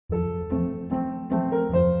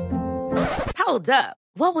Hold up.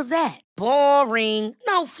 What was that? Boring.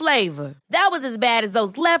 No flavor. That was as bad as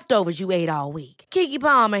those leftovers you ate all week. Keke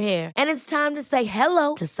Palmer here. And it's time to say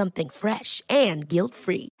hello to something fresh and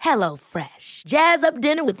guilt-free. Hello Fresh. Jazz up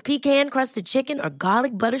dinner with pecan-crusted chicken or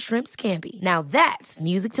garlic butter shrimp scampi. Now that's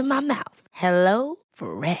music to my mouth. Hello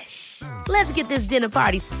Fresh. Let's get this dinner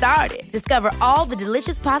party started. Discover all the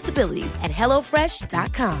delicious possibilities at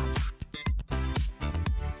hellofresh.com.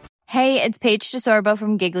 Hey, it's Paige DeSorbo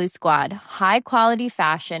from Giggly Squad. High quality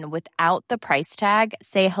fashion without the price tag.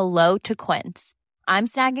 Say hello to Quince. I'm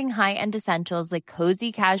snagging high-end essentials like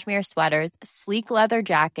cozy cashmere sweaters, sleek leather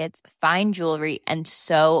jackets, fine jewelry, and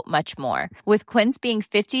so much more. With Quince being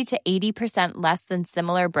 50 to 80% less than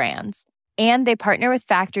similar brands. And they partner with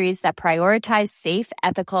factories that prioritize safe,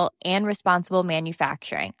 ethical, and responsible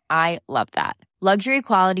manufacturing. I love that. Luxury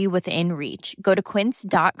quality within reach. Go to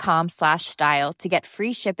quince.com/style to get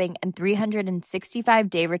free shipping and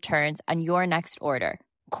 365-day returns on your next order.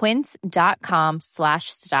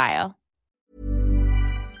 Quince.com/style.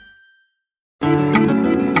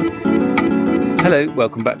 Hello,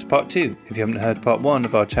 welcome back to part 2. If you haven't heard part 1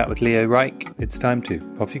 of our chat with Leo Reich, it's time to.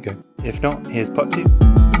 Off you go. If not, here's part 2.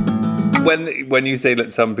 When you say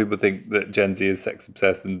that some people think that Gen Z is sex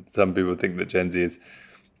obsessed and some people think that Gen Z is...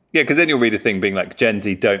 Yeah, because then you'll read a thing being like, Gen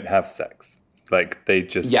Z don't have sex. Like, they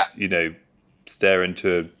just, stare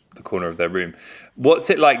into the corner of their room. What's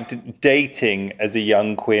it like dating as a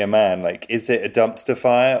young queer man? Like, is it a dumpster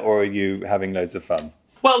fire or are you having loads of fun?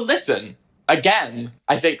 Well, listen, again,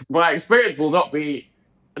 I think my experience will not be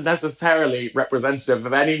necessarily representative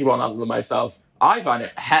of anyone other than myself. I find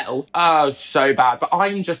it hell, so bad, but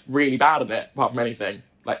I'm just really bad at it, apart from anything.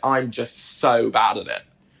 Like, I'm just so bad at it.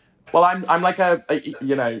 Well, I'm like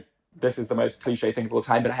this is the most cliche thing of all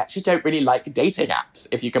time, but I actually don't really like dating apps,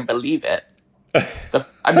 if you can believe it.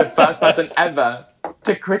 I'm the first person ever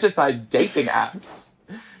to criticize dating apps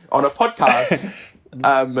on a podcast.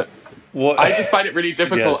 I just find it really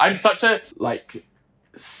difficult. Yes. I'm such a,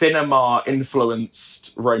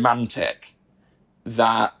 cinema-influenced romantic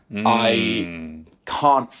that I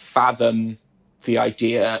can't fathom the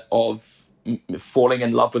idea of falling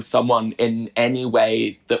in love with someone in any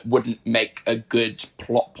way that wouldn't make a good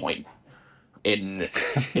plot point in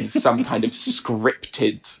some kind of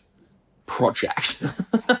scripted project.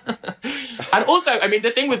 And also, I mean, the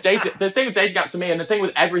thing with dating apps for me, and the thing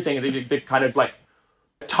with everything, the kind of like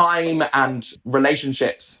time and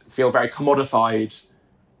relationships feel very commodified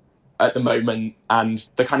at the moment, and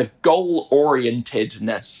the kind of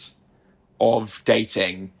goal-orientedness of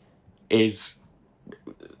dating is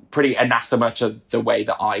pretty anathema to the way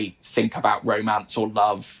that I think about romance or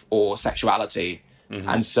love or sexuality. Mm-hmm.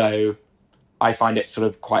 And so I find it sort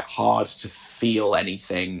of quite hard to feel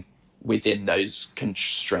anything within those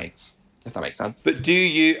constraints, if that makes sense. But do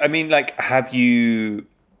you, I mean, like, have you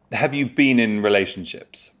been in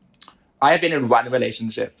relationships? I have been in one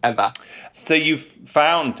relationship ever. So you've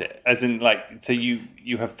found it, as in, like, so you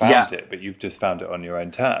have found it, but you've just found it on your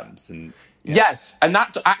own terms. And yes, and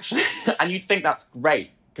that actually, and you'd think that's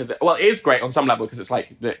great. Because, it is great on some level because it's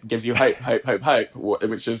like, it gives you hope,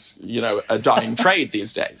 which is, a dying trade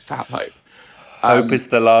these days, to have hope. Hope is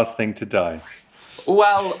the last thing to die.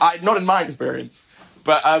 Well, not in my experience.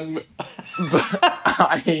 But at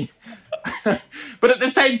the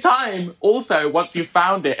same time, also, once you've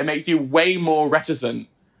found it, it makes you way more reticent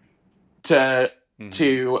to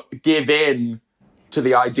give in to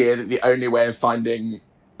the idea that the only way of finding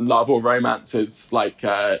love or romance is by,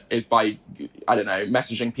 I don't know,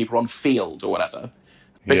 messaging people on Field or whatever.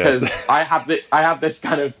 Because yes. I have this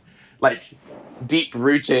kind of like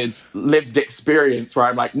deep-rooted lived experience where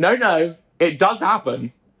I'm like, no, it does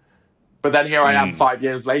happen. But then here I am 5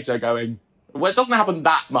 years later going, well, it doesn't happen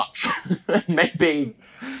that much. Maybe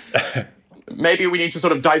we need to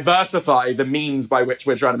sort of diversify the means by which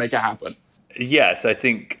we're trying to make it happen. Yes, I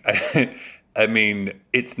think... I mean,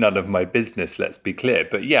 it's none of my business, let's be clear.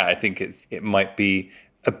 But yeah, I think it might be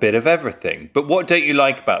a bit of everything. But what don't you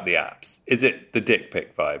like about the apps? Is it the dick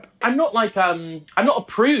pic vibe? I'm not I'm not a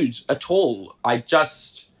prude at all. I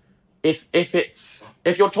just, if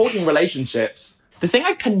you're talking relationships, the thing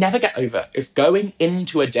I can never get over is going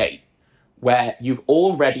into a date where you've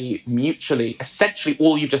already mutually, essentially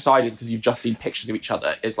all you've decided because you've just seen pictures of each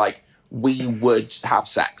other is like, we would have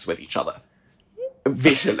sex with each other.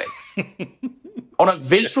 Visually. On a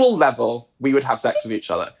visual level, we would have sex with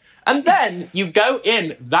each other. And then you go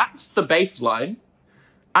in, that's the baseline,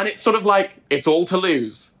 and it's sort of like, it's all to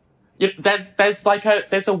lose. There's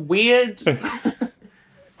a weird...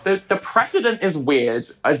 the precedent is weird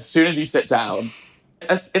as soon as you sit down.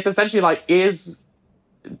 It's essentially like, is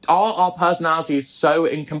are our personalities so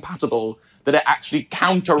incompatible that it actually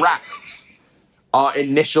counteracts our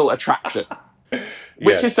initial attraction,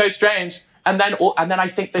 which is so strange. And then I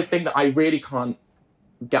think the thing that I really can't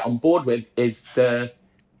get on board with is that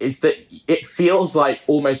it feels like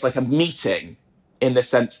almost like a meeting, in the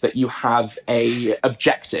sense that you have a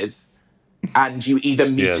objective and you either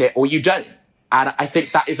meet it or you don't. And I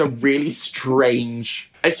think that is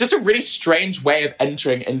it's just a really strange way of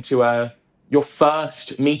entering into your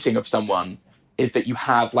first meeting of someone, is that you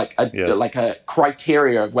have like a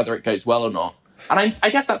criteria of whether it goes well or not. And I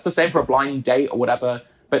guess that's the same for a blind date or whatever,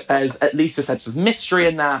 but there's at least a sense of mystery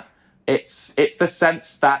in that. It's the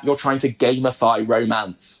sense that you're trying to gamify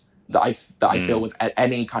romance that I feel with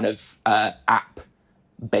any kind of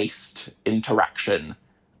app-based interaction.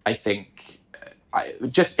 I think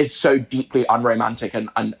it's so deeply unromantic and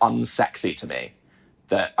unsexy to me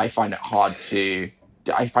that I find it hard to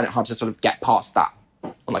sort of get past that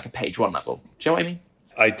on like a page one level. Do you know what I mean?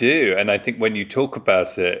 I do, and I think when you talk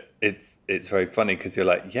about it, it's very funny, because you're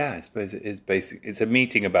like, yeah, I suppose it is basic. It's a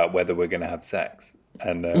meeting about whether we're going to have sex,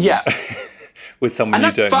 and with someone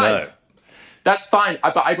you don't know. That's fine,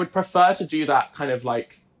 but I would prefer to do that kind of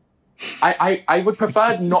like, I would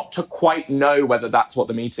prefer not to quite know whether that's what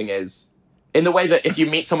the meeting is. In the way that if you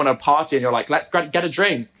meet someone at a party and you're like, let's get a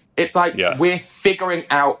drink, it's like we're figuring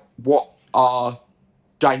out what our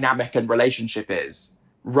dynamic and relationship is,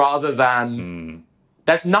 rather than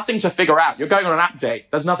there's nothing to figure out. You're going on an app date.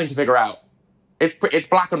 There's nothing to figure out. It's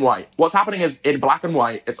black and white. What's happening is in black and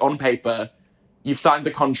white. It's on paper. You've signed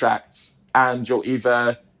the contracts, and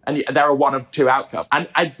there are one of two outcomes.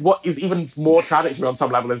 And what is even more tragic to me on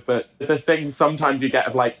some level is that the thing sometimes you get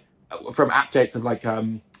of like, from app dates of like,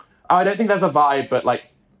 I don't think there's a vibe, but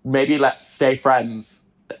like, maybe let's stay friends.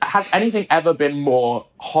 Has anything ever been more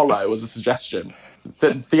hollow as a suggestion?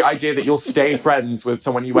 The idea that you'll stay friends with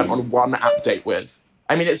someone you went on one app date with.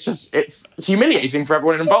 I mean, it's humiliating for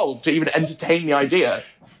everyone involved to even entertain the idea.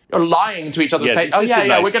 You're lying to each other, saying,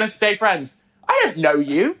 we're going to stay friends. I don't know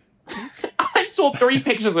you. I saw 3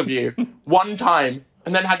 pictures of you one time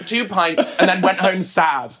and then had 2 pints and then went home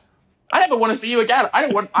sad. I never want to see you again.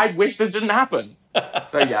 I wish this didn't happen.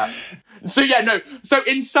 So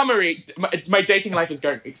in summary, my dating life is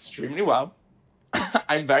going extremely well.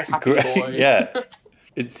 I'm very happy boy. Yeah.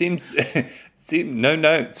 It seems no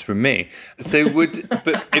notes from me. So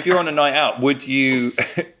but if you're on a night out, would you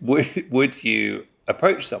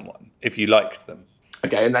approach someone if you liked them?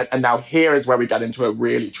 Okay, and now here is where we get into a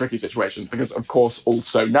really tricky situation, because of course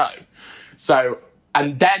also no. So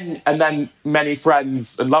and then many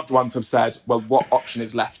friends and loved ones have said, well, what option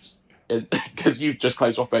is left? Because you've just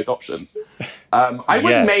closed off both options. I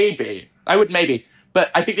would maybe, but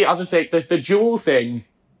I think the other thing, the dual thing,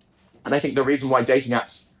 and I think the reason why dating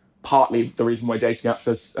apps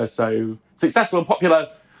are so successful and popular,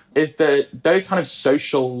 is those kind of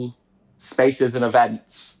social spaces and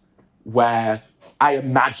events where I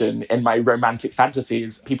imagine in my romantic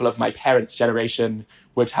fantasies, people of my parents' generation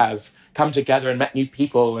would have come together and met new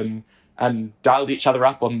people and dialed each other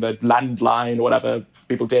up on the landline or whatever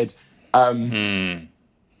people did. Those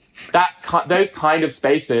kind of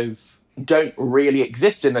spaces don't really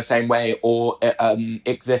exist in the same way, or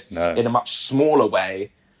exist in a much smaller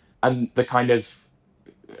way. And the kind of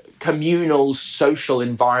communal social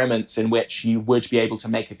environments in which you would be able to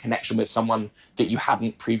make a connection with someone that you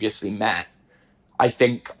hadn't previously met, I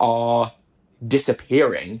think are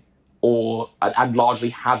disappearing and largely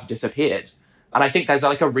have disappeared. And I think there's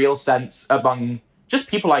like a real sense among just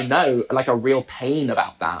people I know, like a real pain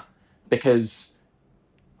about that. Because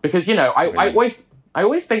I always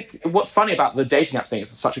think what's funny about the dating apps thing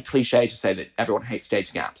is it's such a cliche to say that everyone hates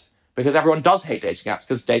dating apps, because everyone does hate dating apps,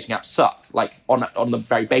 because dating apps suck, like on the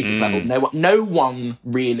very basic level. No one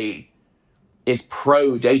really is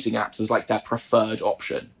pro dating apps as like their preferred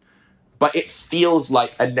option, but it feels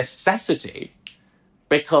like a necessity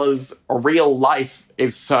because real life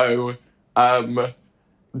is so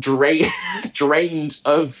drained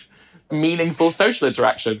of meaningful social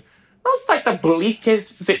interaction. That's like the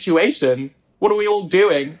bleakest situation. What are we all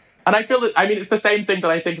doing? And I feel that, it's the same thing that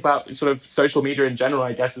I think about sort of social media in general,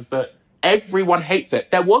 I guess, is that everyone hates it.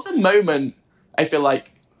 There was a moment, I feel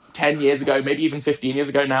like 10 years ago, maybe even 15 years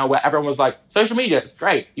ago now, where everyone was like, social media, it's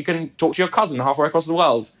great. You can talk to your cousin halfway across the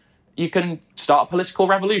world. You can start a political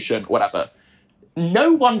revolution, whatever.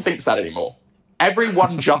 No one thinks that anymore.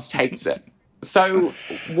 Everyone just hates it. So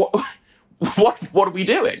what are we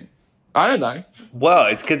doing? I don't know. Well,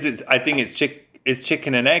 it's because I think it's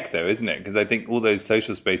chicken and egg, though, isn't it? Because I think all those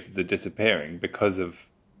social spaces are disappearing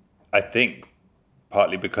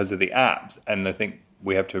partly because of the apps. And I think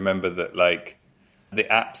we have to remember that, like, the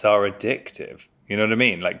apps are addictive. You know what I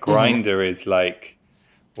mean? Like Grindr is like,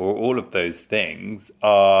 or all of those things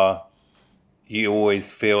are, you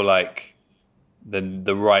always feel like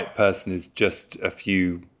the right person is just a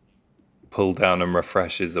few pull down and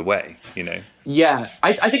refreshes away, you know? Yeah,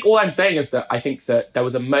 I think all I'm saying is that I think that there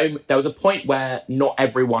was a point where not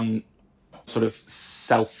everyone sort of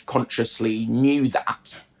self-consciously knew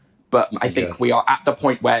that. But I think we are at the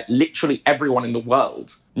point where literally everyone in the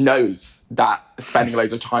world knows that spending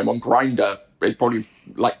loads of time on Grindr is probably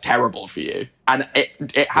like terrible for you. And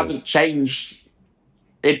it hasn't changed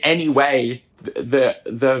in any way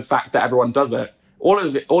the fact that everyone does it.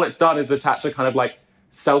 All it's done is attach a kind of like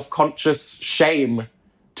self-conscious shame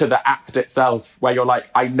to the act itself, where you're like,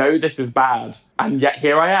 I know this is bad, and yet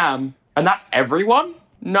here I am. And that's everyone?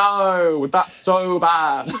 No, that's so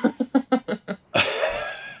bad.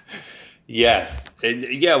 Yes.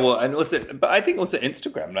 Well, and also, but I think also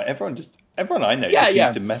Instagram, like everyone I know just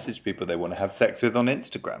seems to message people they want to have sex with on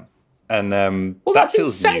Instagram. And that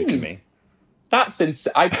feels insane. New to me. That's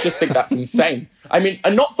insane. I just think that's insane. I mean,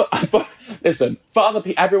 and not for listen, for other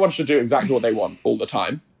people, everyone should do exactly what they want all the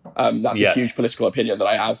time. That's a huge political opinion that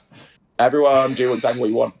I have. Everyone do exactly what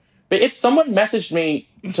you want. But if someone messaged me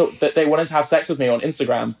that they wanted to have sex with me on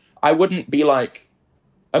Instagram, I wouldn't be like,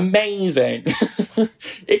 amazing.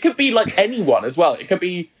 It could be like anyone as well. It could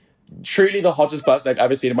be truly the hottest person I've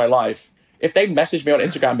ever seen in my life. If they messaged me on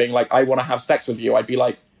Instagram being like, I want to have sex with you, I'd be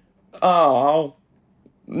like, oh,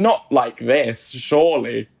 not like this,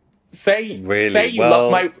 surely. Say you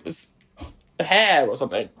love my hair or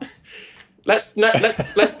something. Let's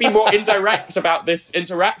be more indirect about this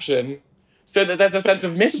interaction so that there's a sense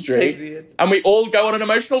of mystery and we all go on an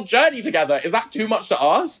emotional journey together. Is that too much to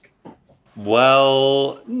ask?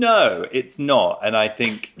 Well, no, it's not. And I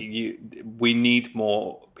think we need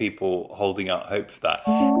more people holding out hope for that.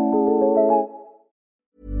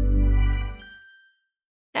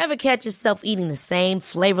 Ever catch yourself eating the same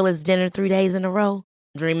flavorless dinner 3 days in a row?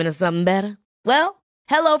 Dreaming of something better? Well,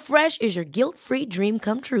 HelloFresh is your guilt-free dream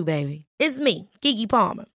come true, baby. It's me, Keke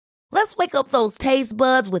Palmer. Let's wake up those taste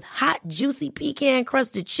buds with hot, juicy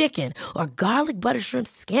pecan-crusted chicken or garlic butter shrimp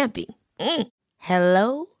scampi.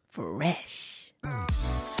 Hello Fresh.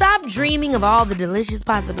 Stop dreaming of all the delicious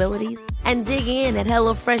possibilities and dig in at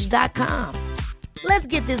HelloFresh.com. Let's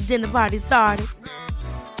get this dinner party started.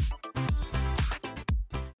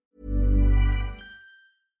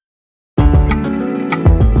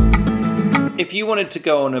 If you wanted to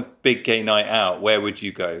go on a big gay night out, where would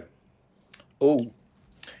you go? Oh,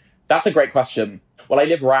 that's a great question. Well, I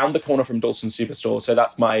live round the corner from Dawson Superstore, so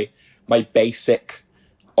that's my basic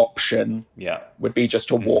option. Yeah, would be just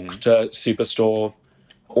to walk to Superstore,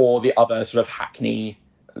 or the other sort of Hackney,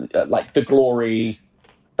 like the Glory,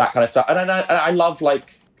 that kind of stuff. And I love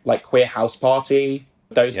like Queer House Party,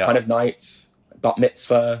 those kind of nights, Bat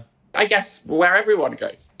Mitzvah. I guess where everyone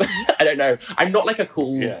goes. I don't know. I'm not like a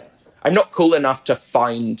cool. Yeah. I'm not cool enough to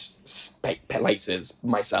find places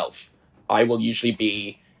myself. I will usually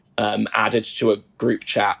be added to a group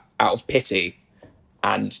chat out of pity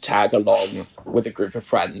and tag along with a group of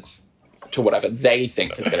friends to whatever they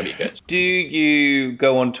think is going to be good. Do you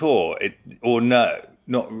go on tour or no?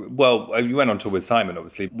 Not well. You went on tour with Simon,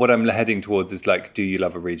 obviously. What I'm heading towards is like, do you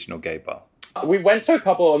love a regional gay bar? We went to a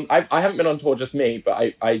couple. I haven't been on tour just me,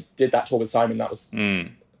 but I did that tour with Simon. That was...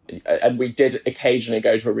 And we did occasionally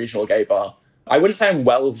go to a regional gay bar. I wouldn't say I'm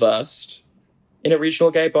well-versed in a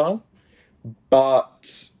regional gay bar,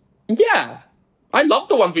 but yeah, I love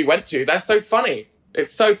the ones we went to. They're so funny.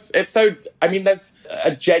 It's so, I mean, there's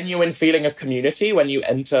a genuine feeling of community when you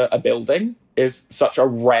enter a building is such a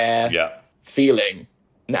rare feeling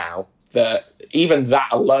now that even that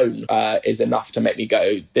alone is enough to make me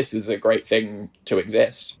go, this is a great thing to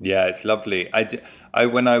exist. Yeah, it's lovely. I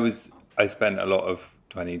spent a lot of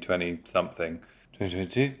 2020-something,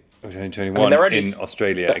 2022 or 2021 in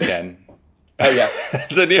Australia again. Oh, yeah.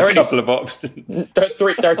 There's only a couple of options. There are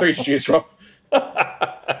three to choose from.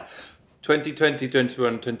 2020,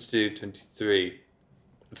 21, 22, 23.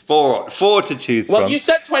 Four to choose from. Well, you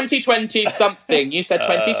said 2020-something. You said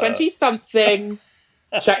 2020-something.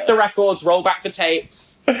 Check the records, roll back the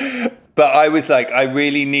tapes. But I was like, I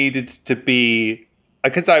really needed to be...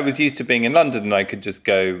 Because I was used to being in London and I could just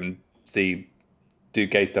go and do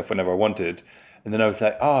gay stuff whenever I wanted. And then I was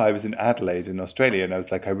like, I was in Adelaide in Australia. And I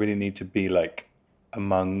was like, I really need to be like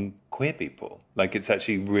among queer people. Like it's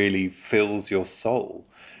actually really fills your soul.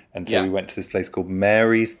 And so we went to this place called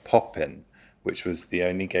Mary's Poppin', which was the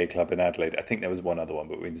only gay club in Adelaide. I think there was one other one,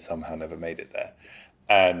 but we somehow never made it there.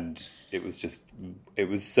 And it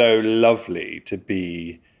was so lovely to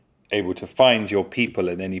be able to find your people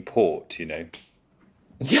in any port, you know.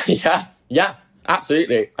 Yeah,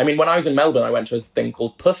 absolutely. I mean, when I was in Melbourne, I went to a thing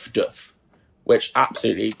called Puff Duff, which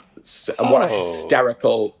absolutely, what a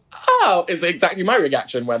hysterical, is exactly my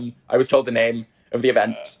reaction when I was told the name of the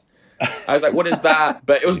event. I was like, what is that?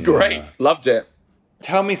 But it was great. Loved it.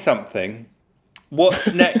 Tell me something.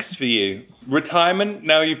 What's next for you? Retirement?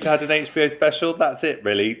 Now you've had an HBO special? That's it,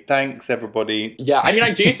 really. Thanks, everybody. Yeah, I mean,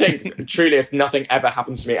 I do think, truly, if nothing ever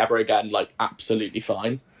happens to me ever again, like, absolutely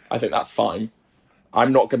fine. I think that's fine.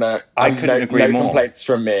 I'm not going to... I couldn't agree more. No complaints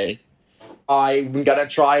from me. I'm going to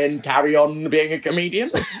try and carry on being a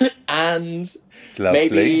comedian. And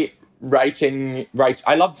maybe writing...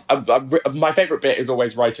 I love... my favourite bit is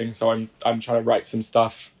always writing, so I'm trying to write some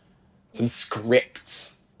stuff, some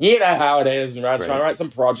scripts. You know how it is. I'm trying to write some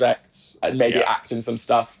projects and maybe act in some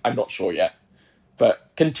stuff. I'm not sure yet. But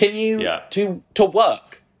continue to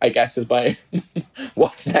work, I guess, is my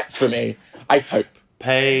what's next for me. I hope.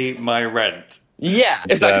 Pay my rent. Yeah,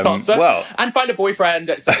 is that the answer? And find a boyfriend,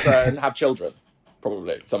 etc., and have children,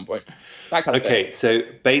 probably at some point. That kind of thing. Okay, so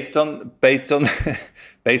based on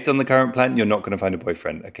the current plan, you're not going to find a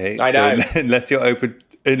boyfriend. Okay, I know. So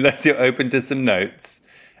unless you're open to some notes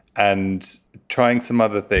and trying some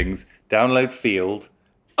other things, download Field.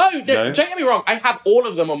 Oh no! Don't get me wrong. I have all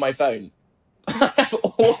of them on my phone. I have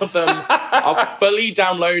all of them are fully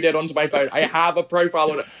downloaded onto my phone. I have a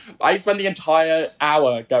profile on it. I spend the entire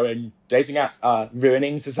hour going, dating apps are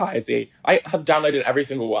ruining society. I have downloaded every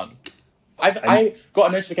single one. I got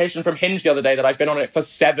a notification from Hinge the other day that I've been on it for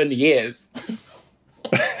 7 years.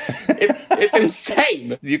 It's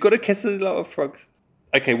insane. You've got to kiss a lot of frogs.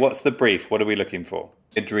 Okay, what's the brief? What are we looking for?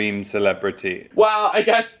 A dream celebrity. Well, I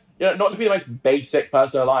guess, not to be the most basic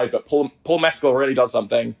person alive, but Paul Mescal really does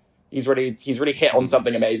something. He's really hit on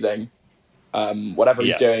something amazing. Whatever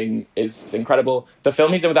he's doing is incredible. The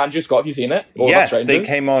film he's in with Andrew Scott, have you seen it? Yes, they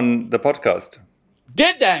came on the podcast.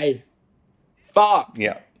 Did they? Fuck.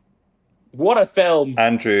 Yeah. What a film.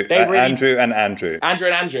 Andrew and Andrew.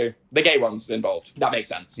 The gay ones involved. That makes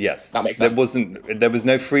sense. Yes. That makes sense. There was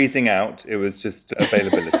no freezing out. It was just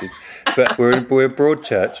availability. But we're a broad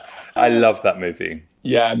church. I love that movie.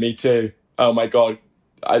 Yeah, me too. Oh my God.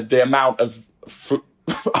 The amount of...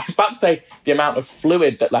 I was about to say the amount of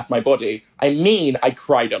fluid that left my body. I mean, I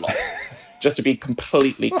cried a lot. Just to be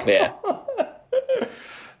completely clear.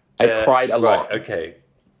 I cried a lot. Right, okay.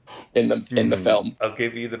 In the film. I'll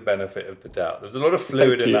give you the benefit of the doubt. There's a lot of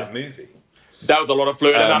fluid in that movie. There was a lot of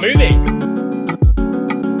fluid in that movie.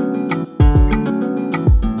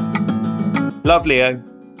 Love, Leo.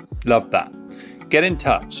 Love that. Get in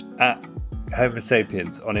touch at Homo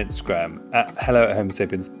Sapiens on Instagram, at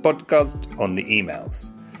hello@homosapienspodcast on the emails.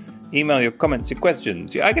 Email your comments, your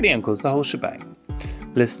questions, your agony uncles, the whole shebang.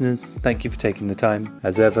 Listeners, thank you for taking the time.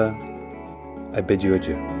 As ever, I bid you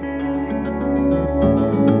adieu.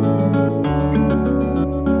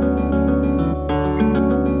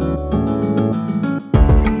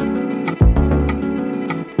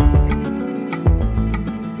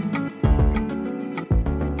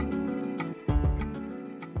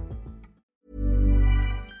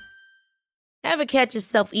 Ever catch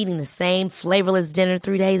yourself eating the same flavorless dinner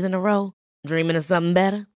 3 days in a row? Dreaming of something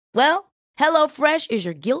better? Well, HelloFresh is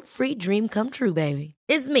your guilt-free dream come true, baby.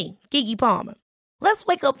 It's me, Keke Palmer. Let's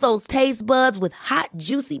wake up those taste buds with hot,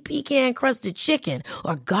 juicy pecan-crusted chicken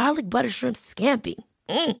or garlic butter shrimp scampi.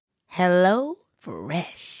 Hello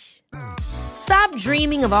Fresh. Stop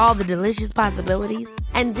dreaming of all the delicious possibilities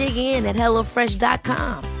and dig in at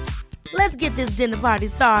HelloFresh.com. Let's get this dinner party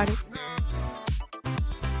started.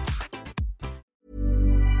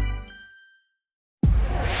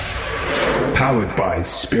 Powered by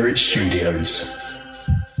Spirit Studios.